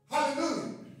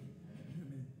 Hallelujah.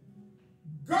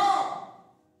 God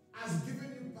has given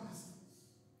you pastors.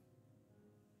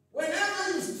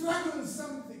 Whenever you struggle in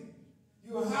something,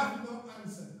 you have no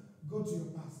answer, go to your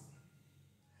pastor.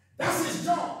 That's his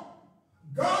job.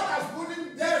 God has put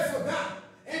him there for that,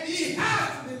 and he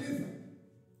has to deliver.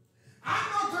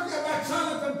 I'm not talking about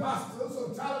charlatan pastors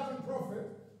or charlatan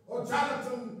prophets or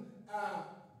charlatan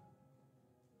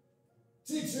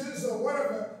teachers or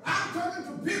whatever. I'm talking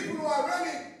to people who are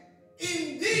really,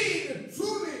 indeed,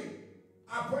 truly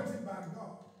appointed by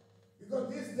God. Because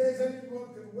these days anyone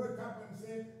can wake up and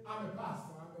say, I'm a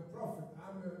pastor, I'm a prophet,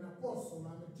 I'm an apostle,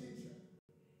 I'm a teacher.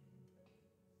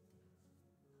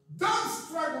 Don't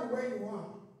struggle where you are.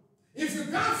 If you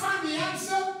can't find the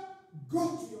answer, go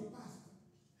to your pastor.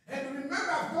 And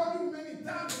remember, I've told you many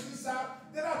times in this house,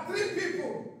 there are 3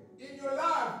 people in your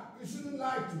life you shouldn't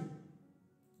lie to.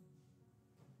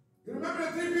 You remember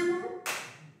the 3 people?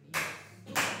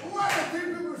 Who are the 3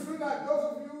 people you shouldn't lie? Those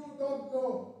of you who don't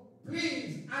know,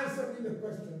 please answer me the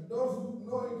question. Those who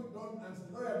know it, don't answer.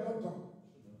 No, don't talk.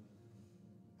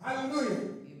 Hallelujah.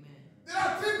 Amen. There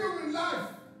are 3 people in life.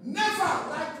 Never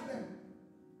lie to them.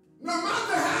 No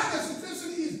matter how the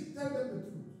situation is, tell them the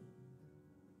truth.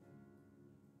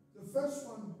 The first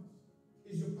one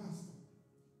is your pastor.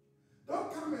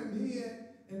 Don't come and hear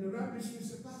and the rubbish you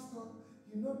say, Pastor,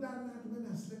 you know that night when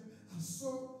I slept, I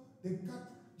saw the cat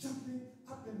jumping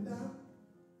up and down.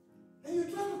 And you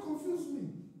try to confuse me.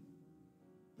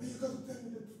 But you got to tell me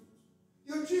the truth.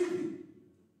 Your GP.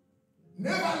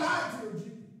 Never lie to your GP.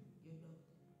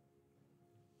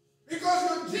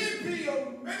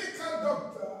 Your medical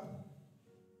doctor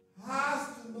has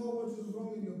to know what is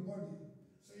wrong in your body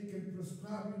so he can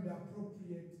prescribe you the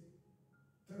appropriate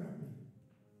therapy.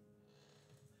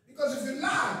 Because if you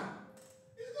lie,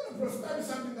 he's going to prescribe you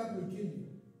something that will kill you.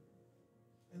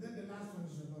 And then the last one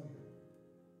is your lawyer.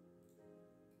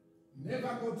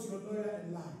 Never go to your lawyer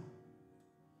and lie,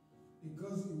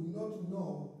 because he will not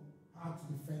know how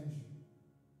to defend you.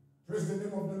 Praise the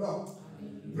name of the Lord.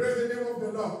 Amen. Praise the name of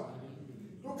the Lord. Amen.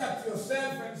 Look at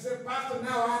yourself and say, Pastor,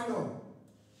 now I know.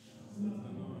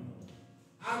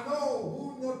 I know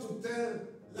who not to tell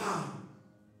lie.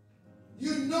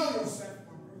 You know yourself,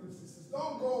 my brothers and sisters.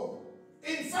 Don't go.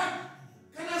 In fact,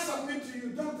 can I submit to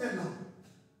you? Don't tell lie.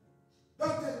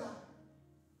 Don't tell lie.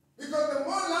 Because the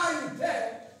more lie you tell,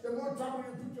 the more trouble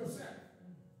you put yourself.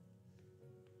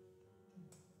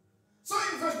 So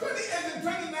in verse 28 and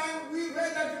 29, we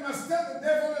read that you must tell the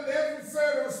devil and every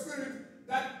Pharaoh spirit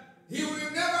that he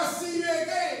will never see you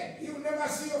again. He will never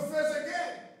see your face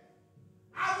again.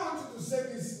 I want you to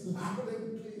say this loud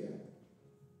and clear.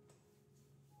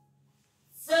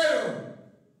 Pharaoh.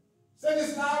 Say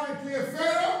this loud and clear.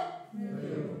 Pharaoh.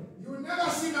 You will never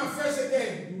see my face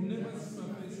again. You will never see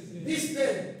my face again. This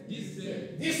day. This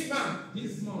day. This month.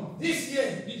 This month. This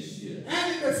year. This year.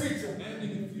 And in the future. And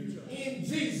in the future. In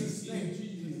Jesus' name. In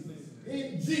Jesus' name.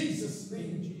 In Jesus' name.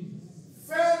 In Jesus.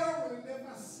 Pharaoh will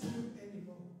never see you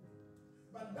anymore.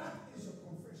 But that is your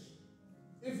confession.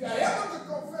 If you are able to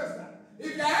confess that,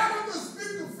 if you are able to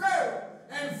speak to Pharaoh,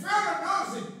 and Pharaoh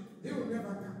knows it, he will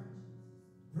never come.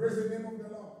 Praise the name of the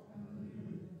Lord.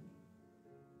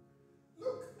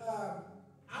 Look, I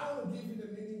want to give you the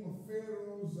meaning of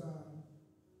Pharaoh's,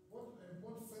 what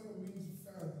Pharaoh means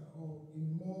further, or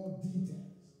in more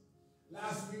details.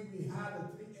 Last week we had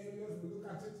the 3 areas, we look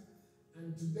at it,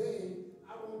 and today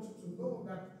I want you to know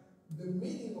that the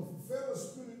meaning of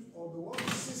Pharaoh's spirit, or the one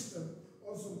system,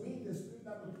 also means the spirit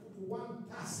that will put one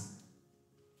task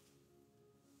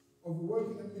of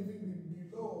working and living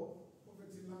below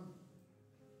poverty line.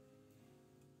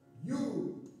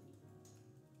 You,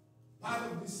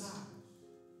 part of this house,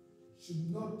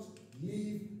 should not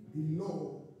live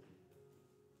below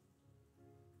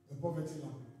the poverty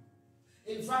line.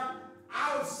 In fact,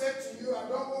 I would say to you, I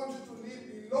don't want you to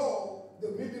live below the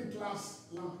middle class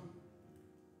line.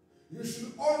 You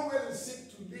should always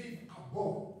seek to live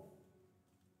above.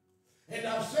 And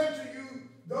I've said to you,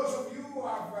 those of you who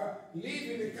have lived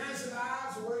in the council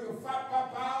house where your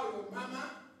papa or your mama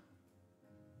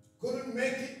couldn't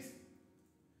make it,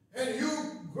 and you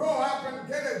grow up and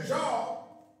get a job,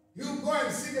 you go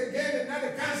and sit again in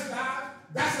another council house,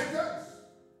 that's a curse.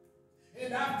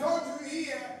 And I've told you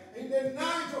here, in the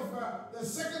night of the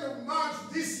 2nd of March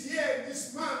this year,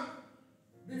 this month,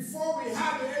 before we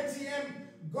had the ATM,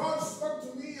 God spoke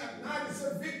to me at night and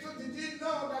said, Victor, did you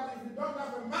know that if you don't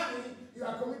have the money, you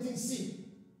are committing sin?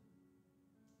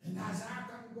 And I said, how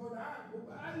can God ask? If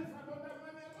I don't have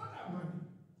money, I don't have money.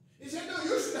 He said, no,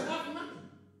 you should have money.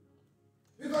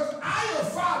 Because I, your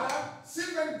father,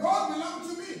 silver and gold belong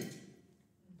to me.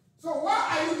 So why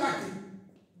are you lacking?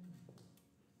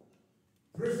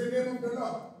 Praise the name of the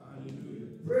Lord. Hallelujah.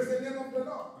 Praise the name of the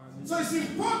Lord. Hallelujah. So it's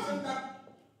important that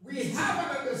we have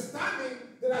an understanding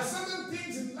that there are certain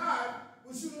things in life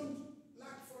we shouldn't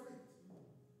lack for it.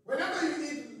 Whenever you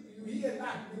hear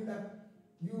lack, mean that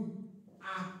you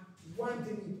are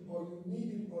wanting it, or you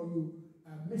need it, or you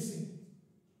are missing it.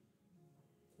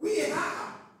 We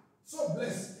are so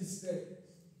blessed this day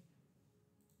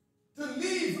to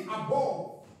live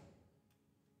above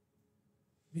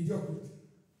mediocrity.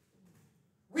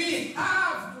 We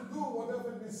have to do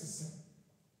whatever necessary.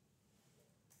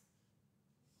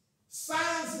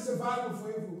 Science is available for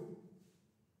everyone.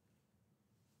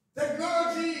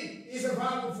 Technology is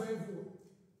available for everyone.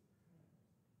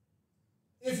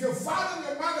 If your father and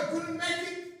your mother couldn't make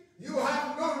it, you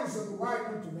have no reason why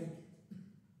not to make it.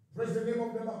 Praise the name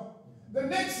of the Lord. The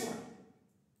next one.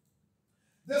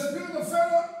 The spirit of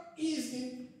Pharaoh is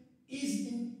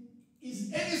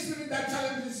any spirit that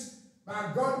challenges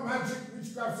by God, magic,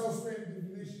 witchcraft, sorcery, and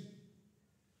divination.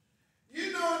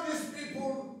 You know these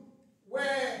people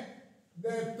where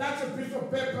they touch a piece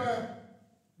of paper,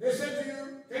 they say to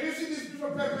you, can you see this piece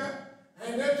of paper?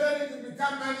 And they turn it to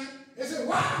become money. They say,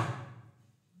 wow!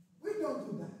 We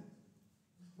don't do that.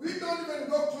 We don't even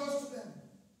go close to them.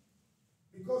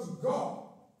 Because God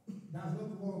does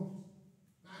not want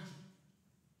magic.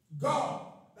 God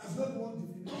does not want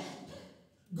divination.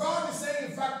 God is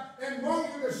saying, in fact, among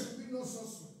you there should be no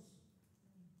sorcerers.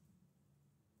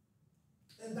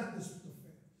 And that's the spirit of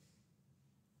fear.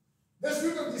 The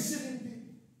spirit of deceiving people.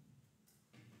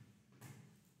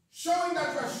 Showing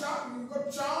that you are sharp, you've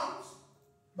got charms,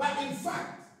 But in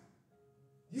fact,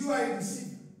 you are a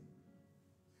deceiver.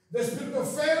 The spirit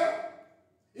of Pharaoh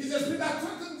is a spirit that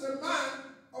threatens a man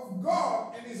of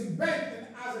God and is bent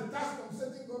and has a task of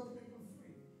setting God's people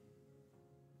free.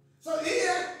 So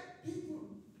here, people,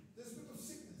 the spirit of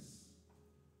sickness,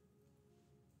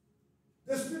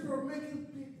 the spirit of making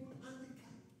people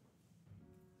handicapped.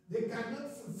 They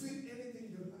cannot fulfill anything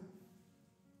in their life.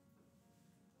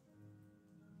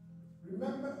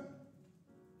 Remember,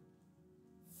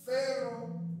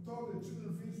 Pharaoh told the children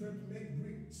of Israel to make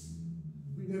bricks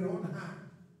with their own hand.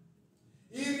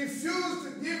 He refused to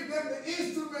give them the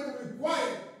instrument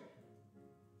required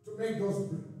to make those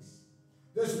bricks.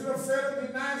 The spirit of Pharaoh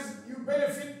denies you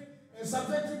benefit and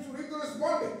subjects you to rigorous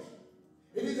bondage.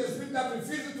 It is a spirit that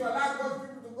refuses to allow God's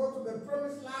people to go to the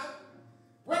promised land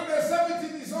when their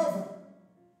servitude is over.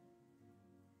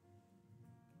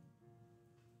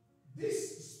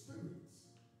 This spirit,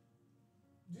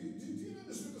 do you know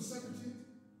the spirit of servitude?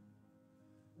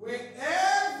 Where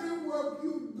every work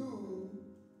you do,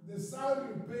 the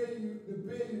salary they pay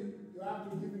you, you have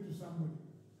to give it to somebody.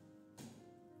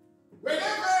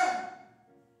 Whenever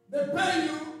they pay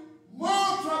you,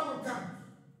 more trouble comes.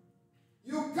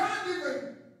 You can't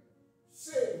even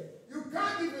save. You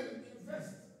can't even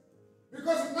invest.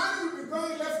 Because money will be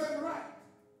going left and right.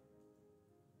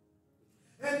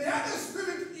 And the other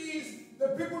spirit is the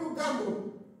people who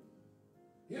gamble.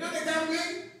 You know the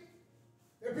gambling?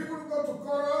 The people who go to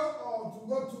Coral or to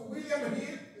go to William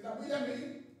Hill. Is that William Hill?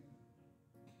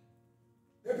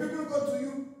 The people who go to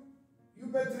you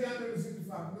bet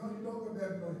 365. No, you don't go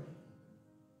there, no.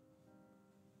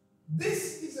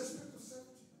 This is a spirit of servitude.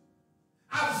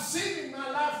 I've seen in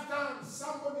my lifetime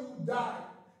somebody who died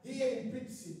here in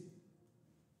Pitsy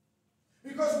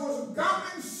because he was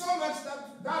gambling so much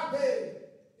that day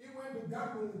he went to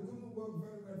gamble and it couldn't work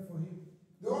very well for him.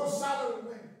 The whole salary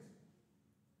went.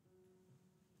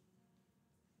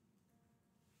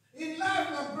 In life,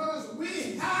 my brothers,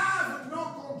 we have no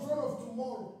control of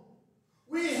tomorrow.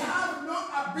 We have no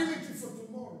ability for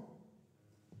tomorrow.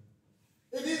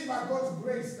 It is by God's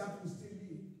grace that we still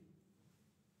live.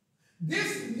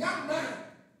 This young man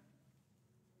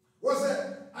was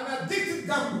an addicted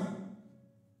gambler.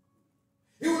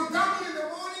 He will gamble in the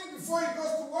morning before he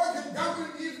goes to work and gamble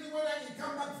in the evening when he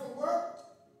comes back from work.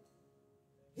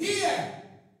 Here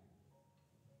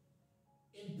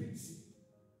in Pitsy.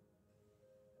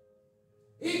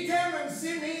 He came and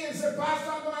see me and said,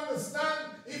 Pastor, I don't understand.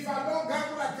 If I don't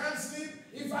gamble, I can't sleep.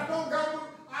 If I don't gamble,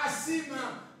 I see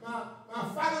my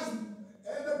father's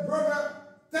elder brother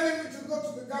telling me to go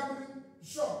to the gambling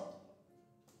shop.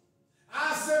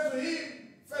 I said to him,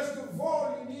 first of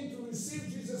all, you need to receive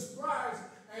Jesus Christ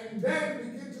and then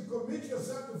begin to commit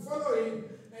yourself to follow him,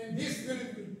 and this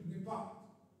spirit will depart.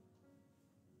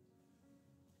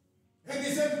 And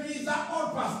he said to me, is that all,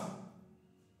 Pastor?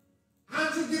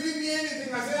 Aren't you giving me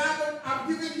anything? I said, I've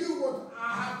given you what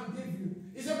I have to give you.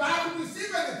 He said, but I haven't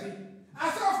received anything. I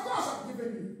said, of course I've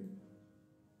given you.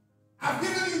 I've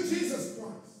given you Jesus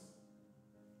Christ.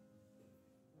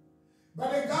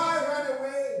 But the guy ran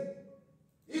away.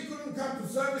 He couldn't come to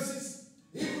services.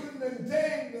 He couldn't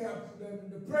maintain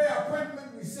the prayer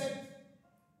appointment we set.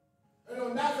 And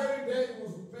on that very day he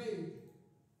was paid.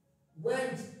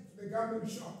 Went to the gambling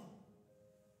shop.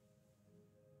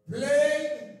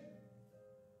 Played.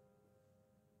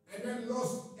 And then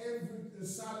lost the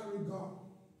salary gone.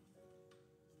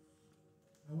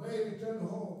 And when he returned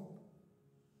home,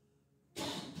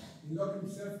 he locked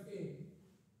himself in.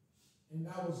 And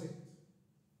that was it.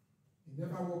 He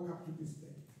never woke up to this day.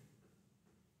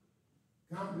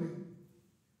 Gambling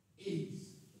is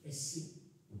a sin.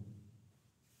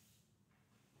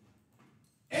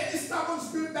 Any stubborn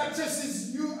spirit that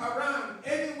chases you around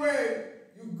anywhere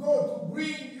you go to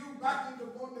bring you back into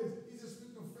bondage is a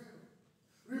spirit of Pharaoh.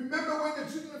 Remember when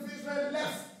the children of Israel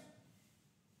left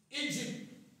Egypt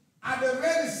at the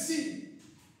Red Sea,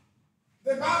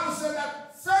 the Bible said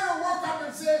that Pharaoh woke up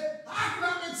and said, how could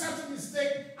I make such a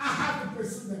mistake? I have to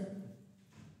pursue them.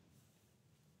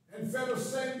 And Pharaoh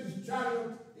sent his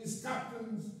chariot, his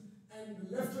captains, and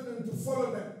the lieutenant to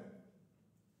follow them.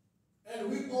 And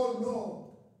we all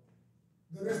know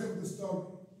the rest of the story.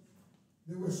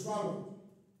 They were swallowed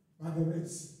by the Red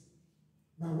Sea.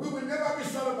 But we will never be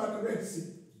swallowed by the Red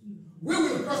Sea. We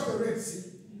will cross the Red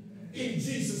Sea in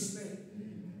Jesus' name.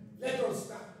 Let us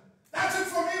stand. That's it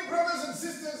for me, brothers and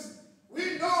sisters.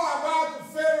 We know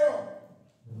about Pharaoh.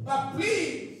 But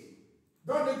please,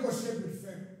 don't negotiate with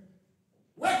Pharaoh.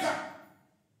 Wake up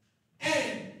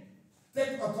and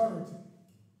take authority.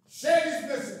 Share this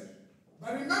message.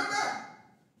 But remember,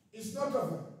 it's not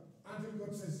over until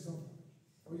God says it's over.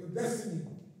 For your destiny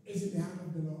is in the hand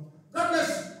of the Lord.